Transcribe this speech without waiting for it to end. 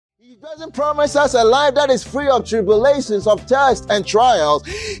He doesn't promise us a life that is free of tribulations, of tests and trials.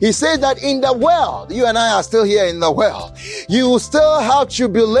 He says that in the world, you and I are still here in the world, you will still have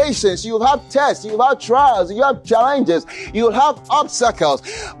tribulations, you will have tests, you will have trials, you have challenges, you will have obstacles.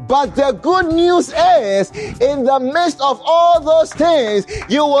 But the good news is, in the midst of all those things,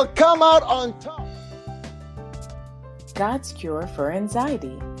 you will come out on top. God's cure for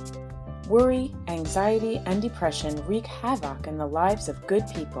anxiety. Worry, anxiety, and depression wreak havoc in the lives of good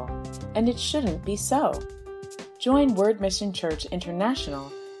people, and it shouldn't be so. Join Word Mission Church International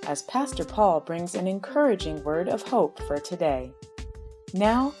as Pastor Paul brings an encouraging word of hope for today.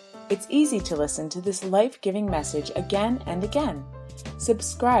 Now, it's easy to listen to this life-giving message again and again.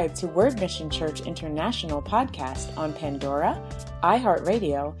 Subscribe to Word Mission Church International podcast on Pandora,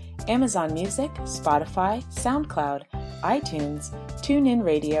 iHeartRadio, Amazon Music, Spotify, SoundCloud, iTunes, TuneIn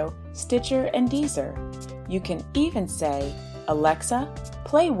Radio, Stitcher, and Deezer. You can even say, Alexa,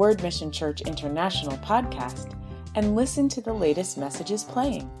 play Word Mission Church International podcast, and listen to the latest messages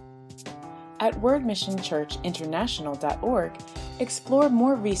playing. At wordmissionchurchinternational.org, explore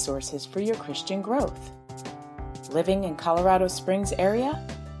more resources for your Christian growth. Living in Colorado Springs area?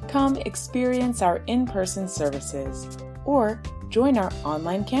 Come experience our in-person services, or join our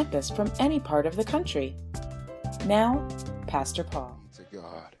online campus from any part of the country. Now, Pastor Paul.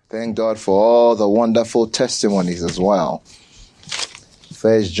 Thank God for all the wonderful testimonies as well.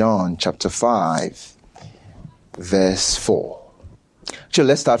 1 John chapter 5, verse 4. So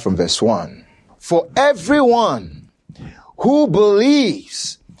let's start from verse 1. For everyone who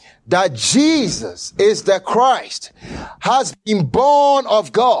believes that Jesus is the Christ has been born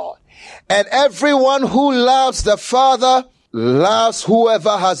of God, and everyone who loves the Father loves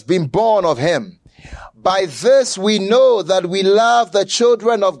whoever has been born of him. By this we know that we love the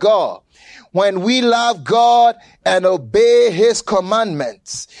children of God, when we love God and obey his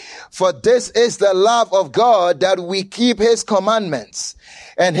commandments. For this is the love of God, that we keep his commandments,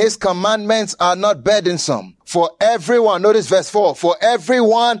 and his commandments are not burdensome. For everyone, notice verse 4, for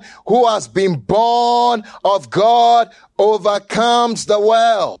everyone who has been born of God overcomes the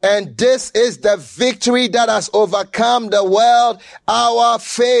world. And this is the victory that has overcome the world, our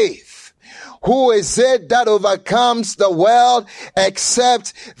faith. Who is it that overcomes the world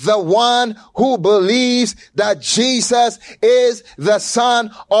except the one who believes that Jesus is the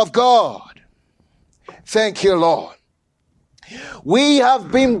Son of God? Thank you, Lord. We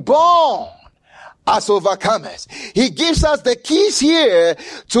have been born as overcomers. He gives us the keys here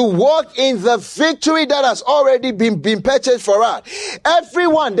to walk in the victory that has already been purchased for us.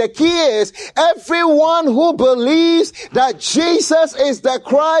 Everyone, the key is everyone who believes that Jesus is the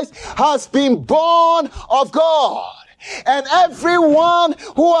Christ has been born of God. And everyone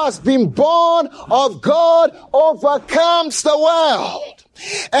who has been born of God overcomes the world.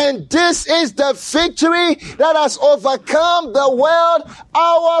 And this is the victory that has overcome the world,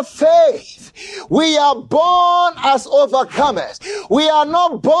 our faith. We are born as overcomers. We are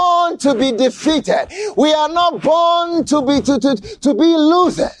not born to be defeated. We are not born to be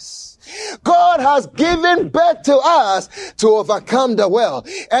losers. God has given birth to us to overcome the world.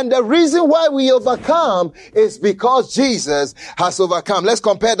 And the reason why we overcome is because Jesus has overcome. Let's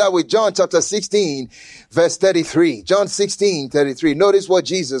compare that with John chapter 16, verse 33. John 16, 33. Notice what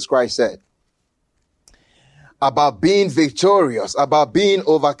Jesus Christ said about being victorious, about being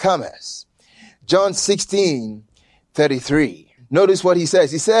overcomers. John 16, 33. Notice what he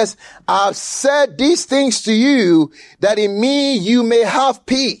says. He says, I've said these things to you that in me you may have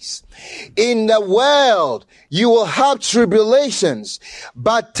peace. In the world you will have tribulations,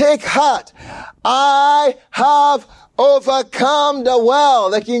 but take heart. I have overcome the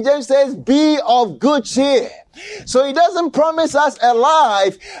world. The King James says, be of good cheer. So he doesn't promise us a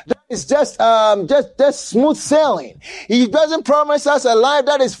life that is just smooth sailing. He doesn't promise us a life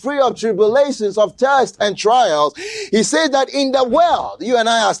that is free of tribulations, of tests and trials. He says that in the world, you and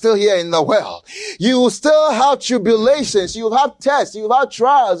I are still here in the world, you will still have tribulations, you will have tests, you will have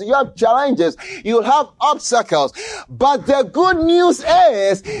trials, you have challenges, you will have obstacles. But the good news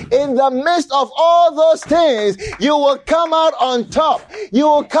is, in the midst of all those things, you will come out on top. You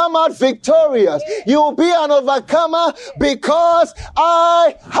will come out victorious. You will be an overcomer because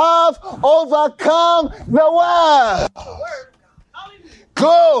I have overcome the world.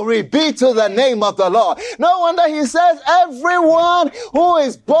 Glory be to the name of the Lord. No wonder he says everyone who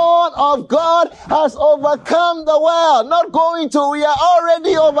is born of God has overcome the world. Not going to, we are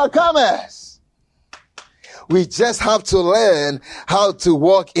already overcomers. We just have to learn how to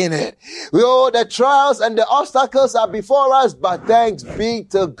walk in it. The trials and the obstacles are before us, but thanks be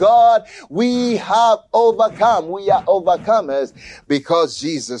to God, we have overcome. We are overcomers because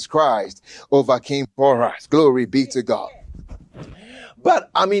Jesus Christ overcame for us. Glory be to God.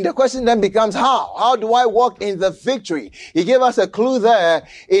 But, the question then becomes how? How do I walk in the victory? He gave us a clue there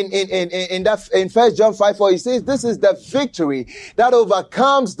in 1 John 5:4. He says, this is the victory that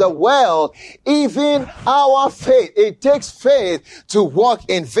overcomes the world, even our faith. It takes faith to walk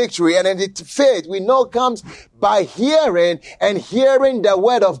in victory. And faith, we know, comes by hearing and hearing the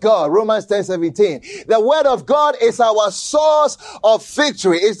word of God. Romans 10:17. The word of God is our source of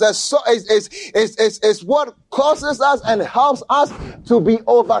victory. It's what causes us and helps us to be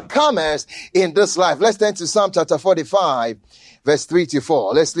overcomers in this life. Let's turn to Psalm chapter 45, verse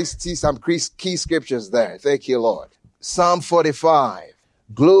 3-4. Let's see some key scriptures there. Thank you, Lord. Psalm 45.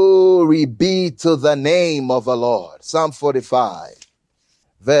 Glory be to the name of the Lord. Psalm 45,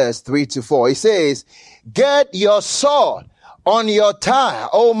 verse 3-4. He says, get your sword on your thigh,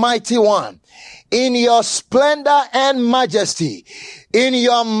 O mighty one, in your splendor and majesty. In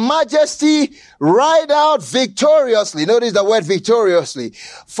your majesty, ride out victoriously. Notice the word victoriously.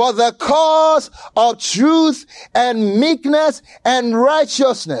 For the cause of truth and meekness and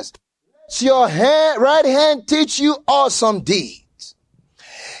righteousness. Let your right hand teach you awesome deeds.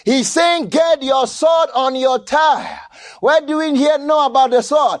 He's saying, get your sword on your thigh. Where do we here know about the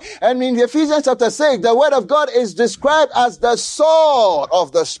sword? And in Ephesians chapter 6, the word of God is described as the sword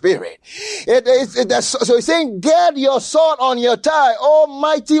of the Spirit. So he's saying, get your sword on your thigh, O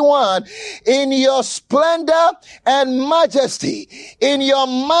mighty one, in your splendor and majesty. In your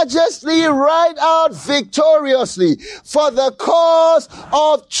majesty, ride out victoriously for the cause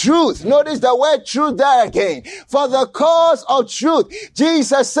of truth. Notice the word truth there again. For the cause of truth.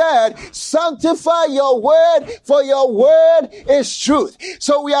 Jesus said, sanctify your word, for your word is truth.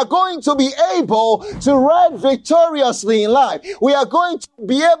 So we are going to be able to ride victoriously in life. We are going to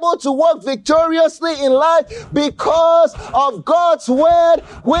be able to walk victoriously in life because of God's word,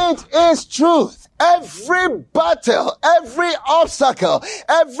 which is truth. Every battle, every obstacle,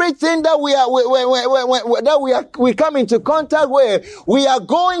 everything that we come into contact with, we are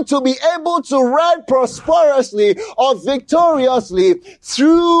going to be able to ride prosperously or victoriously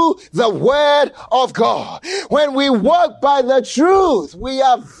through the word of God. When we walk by the truth, we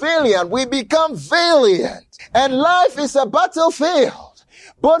are valiant. We become valiant. And life is a battlefield,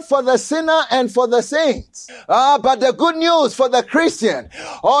 both for the sinner and for the saints. But the good news for the Christian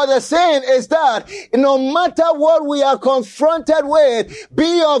or the saint is that no matter what we are confronted with,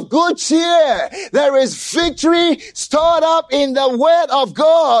 be of good cheer. There is victory stored up in the word of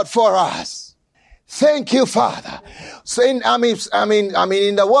God for us. Thank you, Father. So in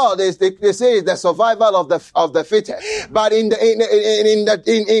the world, they say the survival of the fittest. But in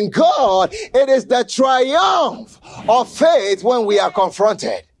God, it is the triumph of faith when we are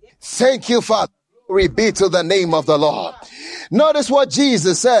confronted. Thank you, Father. Glory be to the name of the Lord. Notice what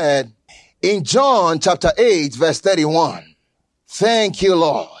Jesus said in John chapter 8, verse 31. Thank you,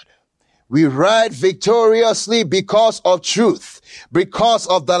 Lord. We ride victoriously because of truth, because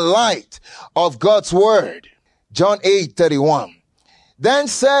of the light of God's word. John 8:31. Then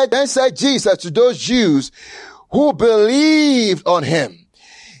said Jesus to those Jews who believed on him,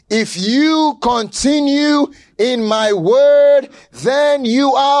 if you continue in my word, then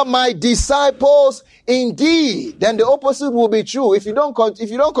you are my disciples indeed. Then the opposite will be true. If you don't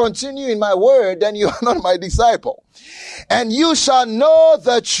continue in my word, then you are not my disciple. And you shall know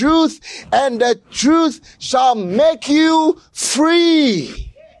the truth, and the truth shall make you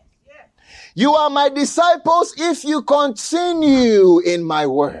free. You are my disciples if you continue in my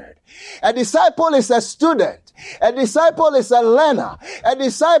word. A disciple is a student. A disciple is a learner. A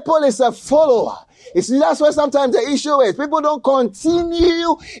disciple is a follower. You see, that's where sometimes the issue is. People don't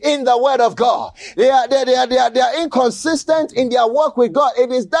continue in the word of God. They are inconsistent in their walk with God.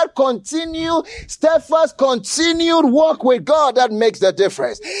 It is that steadfast, continued walk with God that makes the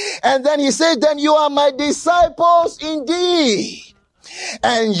difference. And then he said, then you are my disciples indeed.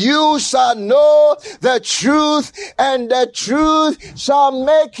 And you shall know the truth, and the truth shall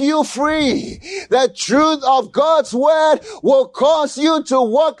make you free. The truth of God's word will cause you to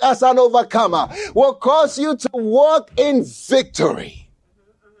walk as an overcomer, will cause you to walk in victory.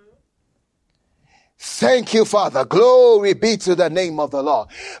 Thank you, Father. Glory be to the name of the Lord.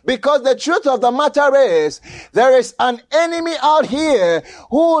 Because the truth of the matter is, there is an enemy out here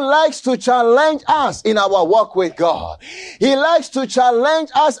who likes to challenge us in our walk with God. He likes to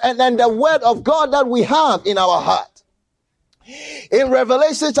challenge us and the word of God that we have in our heart. In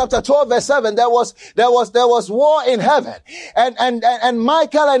Revelation chapter 12 verse 7, there was war in heaven, and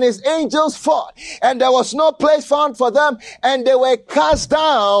Michael and his angels fought, and there was no place found for them, and they were cast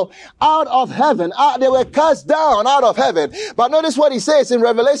down out of heaven. They were cast down out of heaven. But notice what he says in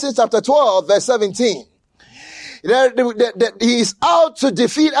Revelation chapter 12 verse 17. He is out to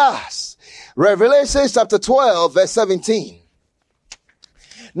defeat us. Revelation chapter 12 verse 17.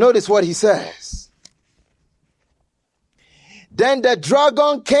 Notice what he says. Then the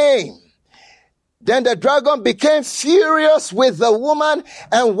dragon came. Then the dragon became furious with the woman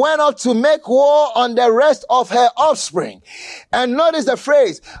and went out to make war on the rest of her offspring. And notice the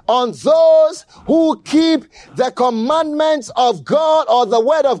phrase, on those who keep the commandments of God or the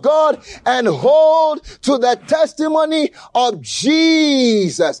word of God and hold to the testimony of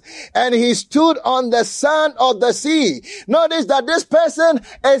Jesus. And he stood on the sand of the sea. Notice that this person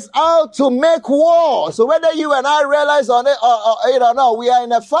is out to make war. So whether you and I realize on it or not, we are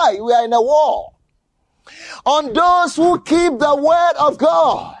in a fight. We are in a war. On those who keep the word of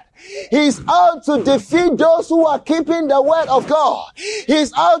God. He's out to defeat those who are keeping the word of God.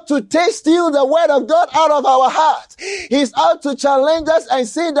 He's out to steal the word of God out of our hearts. He's out to challenge us and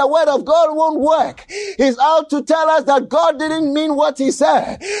say the word of God won't work. He's out to tell us that God didn't mean what he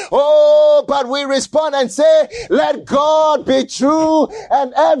said. Oh, but we respond and say, let God be true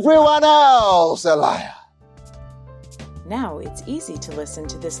and everyone else a liar. Now it's easy to listen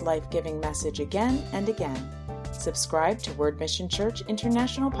to this life-giving message again and again. Subscribe to Word Mission Church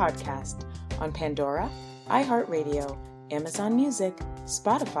International Podcast on Pandora, iHeartRadio, Amazon Music,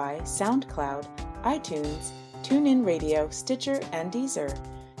 Spotify, SoundCloud, iTunes, TuneIn Radio, Stitcher, and Deezer.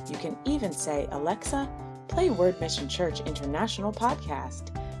 You can even say, Alexa, play Word Mission Church International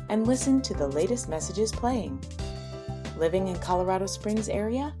Podcast, and listen to the latest messages playing. Living in Colorado Springs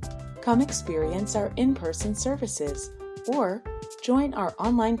area? Come experience our in-person services, or join our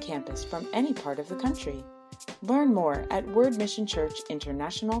online campus from any part of the country. Learn more at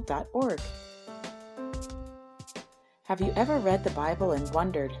wordmissionchurchinternational.org. Have you ever read the Bible and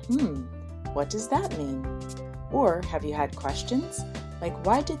wondered, what does that mean? Or have you had questions like,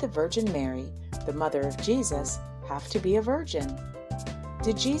 why did the Virgin Mary, the mother of Jesus, have to be a virgin?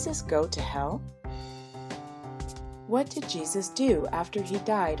 Did Jesus go to hell? What did Jesus do after he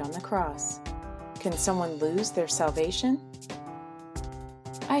died on the cross? Can someone lose their salvation?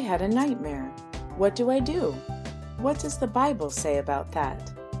 I had a nightmare. What do I do? What does the Bible say about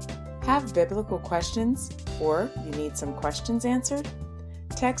that? Have biblical questions, or you need some questions answered?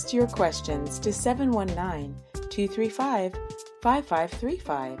 Text your questions to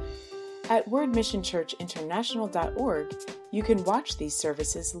 719-235-5535. At wordmissionchurchinternational.org, you can watch these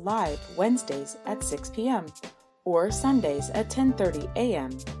services live Wednesdays at 6 p.m. or Sundays at 10:30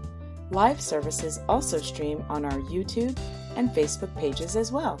 a.m. Live services also stream on our YouTube and Facebook pages as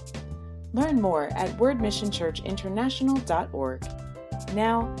well. Learn more at wordmissionchurchinternational.org.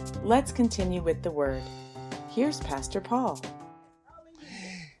 Now, let's continue with the Word. Here's Pastor Paul.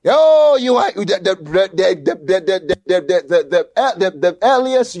 Yo, you are the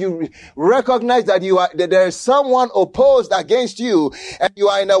earliest you recognize that there is someone opposed against you, and you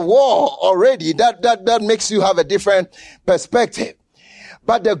are in a war already. That makes you have a different perspective.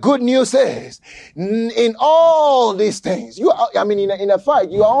 But the good news is, in all these things, in a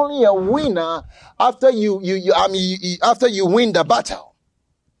fight, you are only a winner after you win the battle.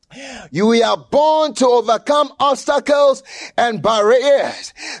 You are born to overcome obstacles and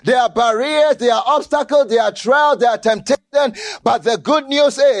barriers. There are barriers, there are obstacles, there are trials, there are temptations. But the good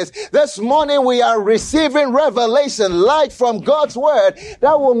news is, this morning we are receiving revelation, light from God's word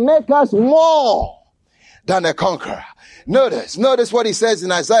that will make us more than a conqueror. Notice what he says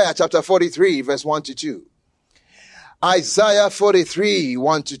in Isaiah chapter 43, verse 1 to 2. Isaiah 43,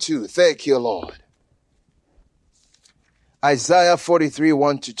 1 to 2. Thank you, Lord. Isaiah 43,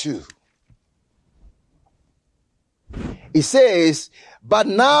 1 to 2. He says, but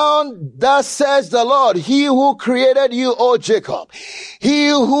now thus says the Lord, he who created you, O Jacob, he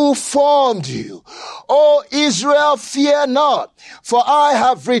who formed you, O Israel, fear not, for I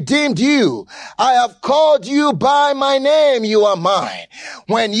have redeemed you. I have called you by my name, you are mine.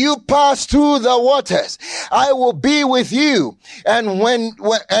 When you pass through the waters, I will be with you. And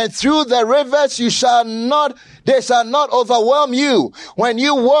and through the rivers they shall not overwhelm you. When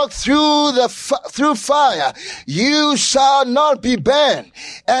you walk through fire, you shall not be burned,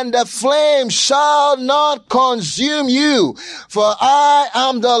 and the flame shall not consume you. For I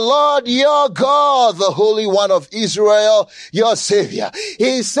am the Lord your God, the Holy One of Israel, your Savior.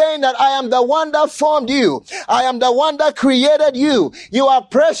 He's saying that I am the one that formed you. I am the one that created you. You are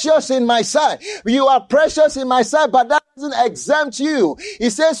precious in my sight. You are precious in my sight, but that doesn't exempt you. He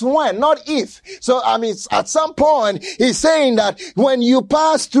says when, not if. So, at some point, he's saying that when you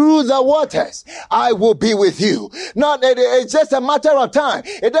pass through the waters, I will be with you. It's just a matter of time.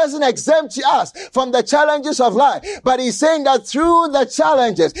 It doesn't exempt us from the challenges of life. But he's saying that through the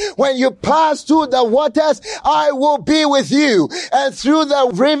challenges, when you pass through the waters, I will be with you. And through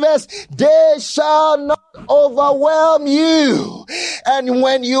the rivers, they shall not overwhelm you. And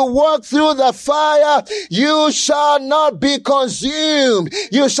when you walk through the fire, you shall not be consumed.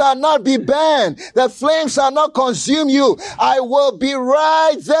 You shall not be burned. The flames shall not consume you. I will be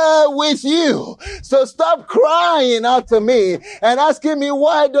right there with you. So stop crying out to me and asking me,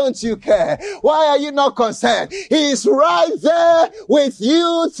 why don't you care? Why are you not concerned? He is right there with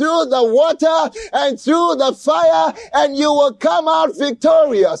you through the water and through the fire, and you will come out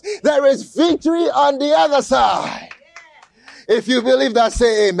victorious. There is victory on the other side. If you believe that,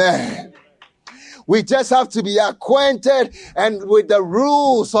 say amen. We just have to be acquainted and with the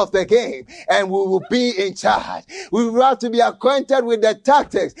rules of the game, and we will be in charge. We will have to be acquainted with the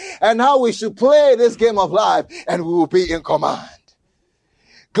tactics and how we should play this game of life, and we will be in command.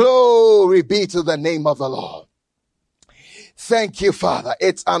 Glory be to the name of the Lord. Thank you, Father.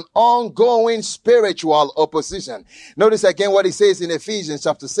 It's an ongoing spiritual opposition. Notice again what he says in Ephesians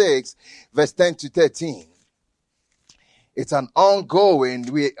chapter 6, verse 10 to 13. It's an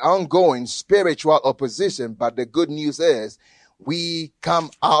ongoing spiritual opposition, but the good news is we come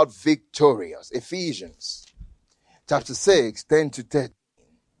out victorious. Ephesians chapter 6, 10 to 13.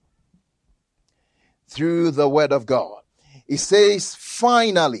 Through the word of God. It says,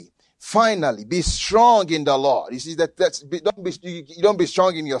 finally, be strong in the Lord. You see, don't be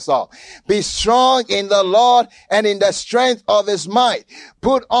strong in yourself. Be strong in the Lord and in the strength of his might.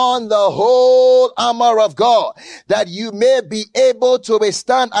 Put on the whole armor of God, that you may be able to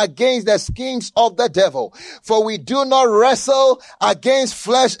withstand against the schemes of the devil. For we do not wrestle against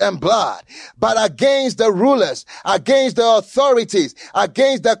flesh and blood, but against the rulers, against the authorities,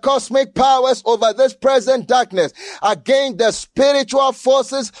 against the cosmic powers over this present darkness, against the spiritual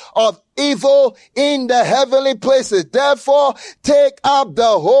forces of evil in the heavenly places. Therefore, take up the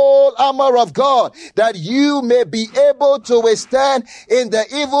whole armor of God, that you may be able to withstand in the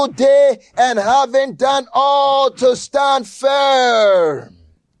evil day, and having done all, to stand firm.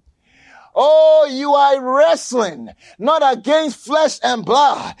 Oh, you are wrestling not against flesh and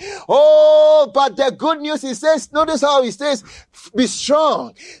blood. Oh, but the good news, he says, notice how he says, be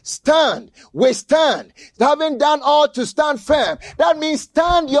strong, stand, withstand, having done all, to stand firm. That means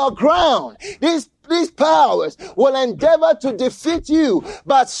stand your ground. These powers will endeavor to defeat you,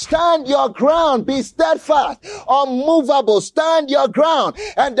 but stand your ground, be steadfast, unmovable, stand your ground.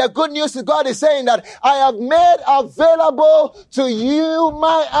 And the good news is God is saying that I have made available to you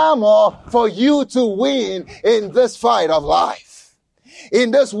my armor for you to win in this fight of life,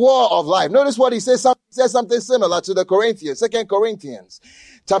 in this war of life. Notice what he says. He says something similar to the Corinthians, 2 Corinthians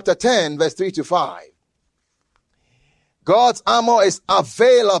chapter 10, verse 3 to 5. God's armor is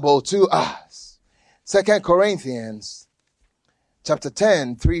available to us. 2 Corinthians chapter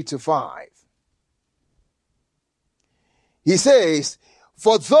 10, 3 to 5. He says,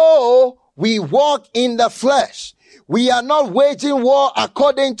 for though we walk in the flesh, we are not waging war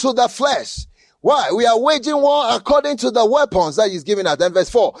according to the flesh. Why? We are waging war according to the weapons that he's giving us. Then verse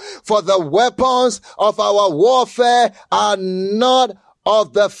 4, for the weapons of our warfare are not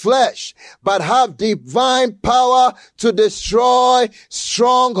of the flesh, but have divine power to destroy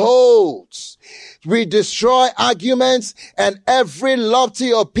strongholds. We destroy arguments and every lofty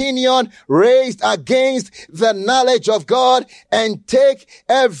opinion raised against the knowledge of God, and take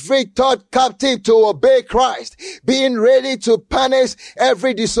every thought captive to obey Christ, being ready to punish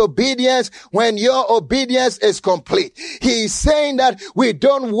every disobedience when your obedience is complete. He is saying that we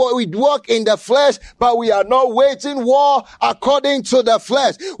walk in the flesh, but we are not waging war according to the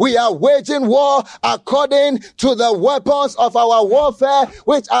flesh. We are waging war according to the weapons of our warfare,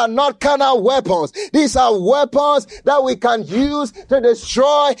 which are not carnal weapons. These are weapons that we can use to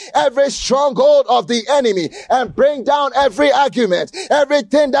destroy every stronghold of the enemy and bring down every argument,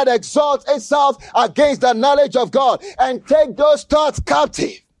 everything that exalts itself against the knowledge of God, and take those thoughts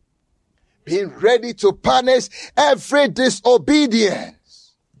captive, being ready to punish every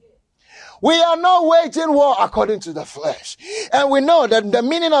disobedience We are not waging war according to the flesh. And we know that the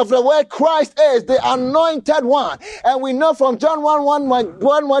meaning of the word Christ is the anointed one. And we know from John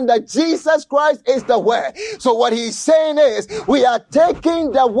 1:1 that Jesus Christ is the word. So what he's saying is, we are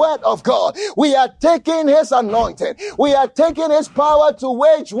taking the word of God. We are taking his anointing. We are taking his power to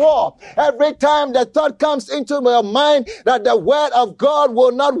wage war. Every time the thought comes into your mind that the word of God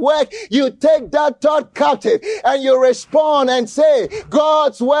will not work, you take that thought captive and you respond and say,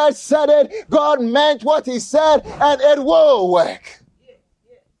 God's word said it, God meant what he said, and it will work.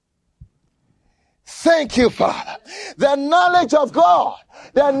 Thank you, Father. The knowledge of God,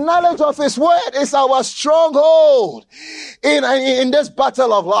 the knowledge of his word is our stronghold in this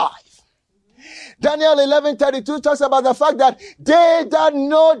battle of life. Daniel 11:32 talks about the fact that they that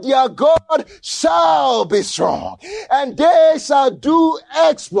know their God shall be strong, and they shall do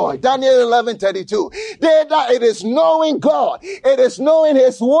exploit. Daniel 11:32. It is knowing God, it is knowing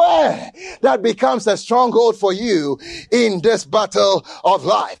his word that becomes a stronghold for you in this battle of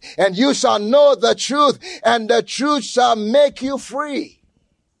life. And you shall know the truth, and the truth shall make you free.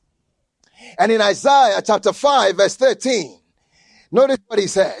 And in Isaiah chapter 5 verse 13, notice what he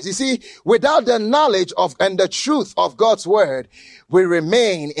says. You see, without the knowledge of and the truth of God's word, we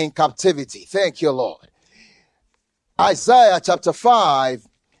remain in captivity. Thank you, Lord. Isaiah chapter 5,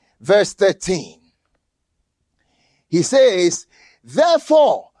 verse 13. He says,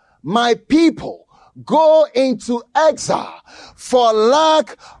 therefore, my people go into exile for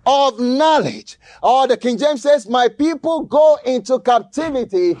lack of knowledge. Or the King James says, my people go into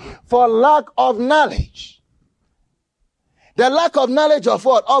captivity for lack of knowledge. The lack of knowledge of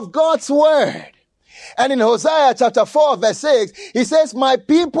what? Of God's word. And in Hosea chapter 4 verse 6, he says, my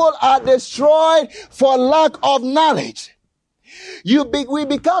people are destroyed for lack of knowledge. We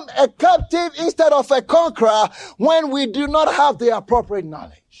become a captive instead of a conqueror when we do not have the appropriate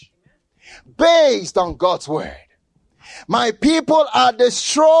knowledge based on God's word. My people are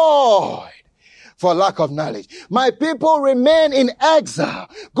destroyed for lack of knowledge. My people remain in exile,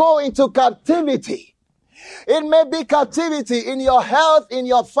 go into captivity. It may be captivity in your health, in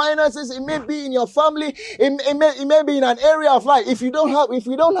your finances. It may be in your family. It may be in an area of life. If you don't have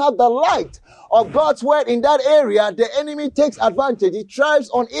the light of God's word in that area, the enemy takes advantage. He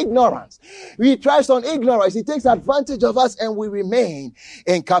thrives on ignorance. He thrives on ignorance. He takes advantage of us, and we remain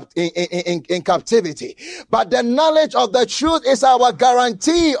in captivity. But the knowledge of the truth is our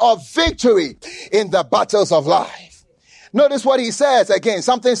guarantee of victory in the battles of life. Notice what he says again,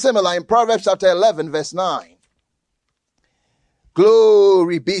 something similar in Proverbs chapter 11, verse 9.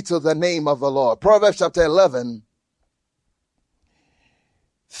 Glory be to the name of the Lord. Proverbs chapter 11.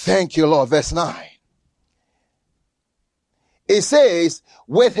 Thank you, Lord. Verse 9. It says,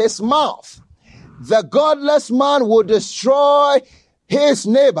 with his mouth, the godless man will destroy his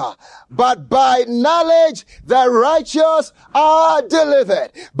neighbor, but by knowledge the righteous are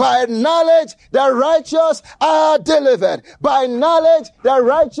delivered. By knowledge the righteous are delivered. By knowledge the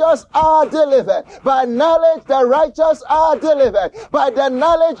righteous are delivered. By knowledge the righteous are delivered. By the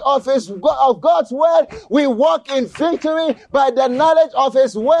knowledge of God's word we walk in victory. By the knowledge of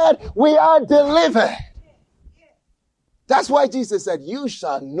his word we are delivered. That's why Jesus said, you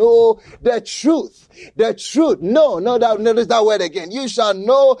shall know the truth. The truth. Notice that word again. You shall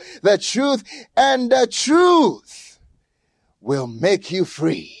know the truth, and the truth will make you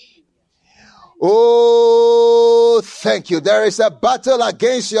free. Oh, thank you. There is a battle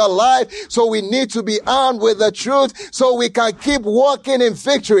against your life, so we need to be armed with the truth so we can keep walking in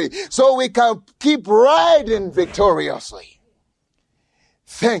victory, so we can keep riding victoriously.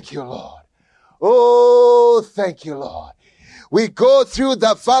 Thank you, Lord. Oh, thank you, Lord. We go through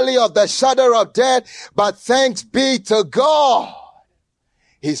the valley of the shadow of death, but thanks be to God.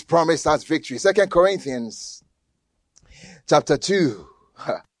 He's promised us victory. 2 Corinthians chapter 2,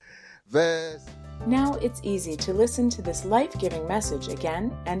 verse. Now it's easy to listen to this life-giving message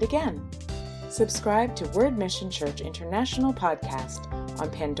again and again. Subscribe to Word Mission Church International podcast on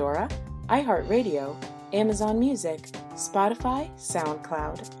Pandora, iHeartRadio, Amazon Music, Spotify,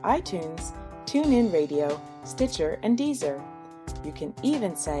 SoundCloud, iTunes, TuneIn Radio, Stitcher, and Deezer. You can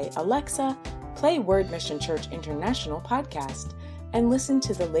even say, Alexa, play Word Mission Church International podcast, and listen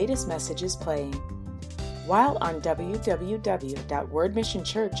to the latest messages playing. While on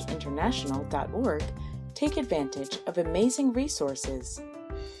www.wordmissionchurchinternational.org, take advantage of amazing resources.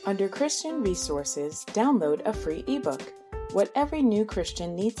 Under Christian Resources, download a free ebook, What Every New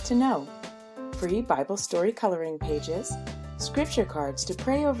Christian Needs to Know, free Bible story coloring pages, scripture cards to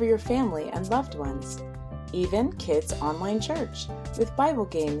pray over your family and loved ones, even Kids Online Church with Bible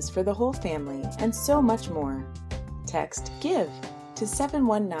games for the whole family, and so much more. Text GIVE to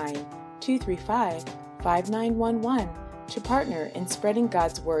 235-5911 to partner in spreading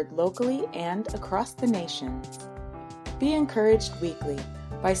God's Word locally and across the nations. Be encouraged weekly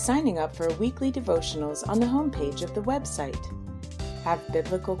by signing up for weekly devotionals on the homepage of the website. Have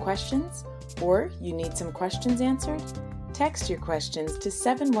biblical questions, or you need some questions answered? Text your questions to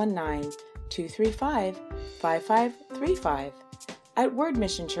 719-235-5535. At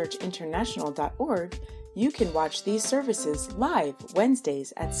wordmissionchurchinternational.org, you can watch these services live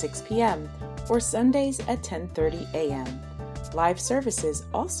Wednesdays at 6 p.m. or Sundays at 10:30 a.m. Live services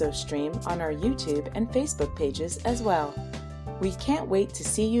also stream on our YouTube and Facebook pages as well. We can't wait to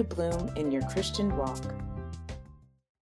see you bloom in your Christian walk.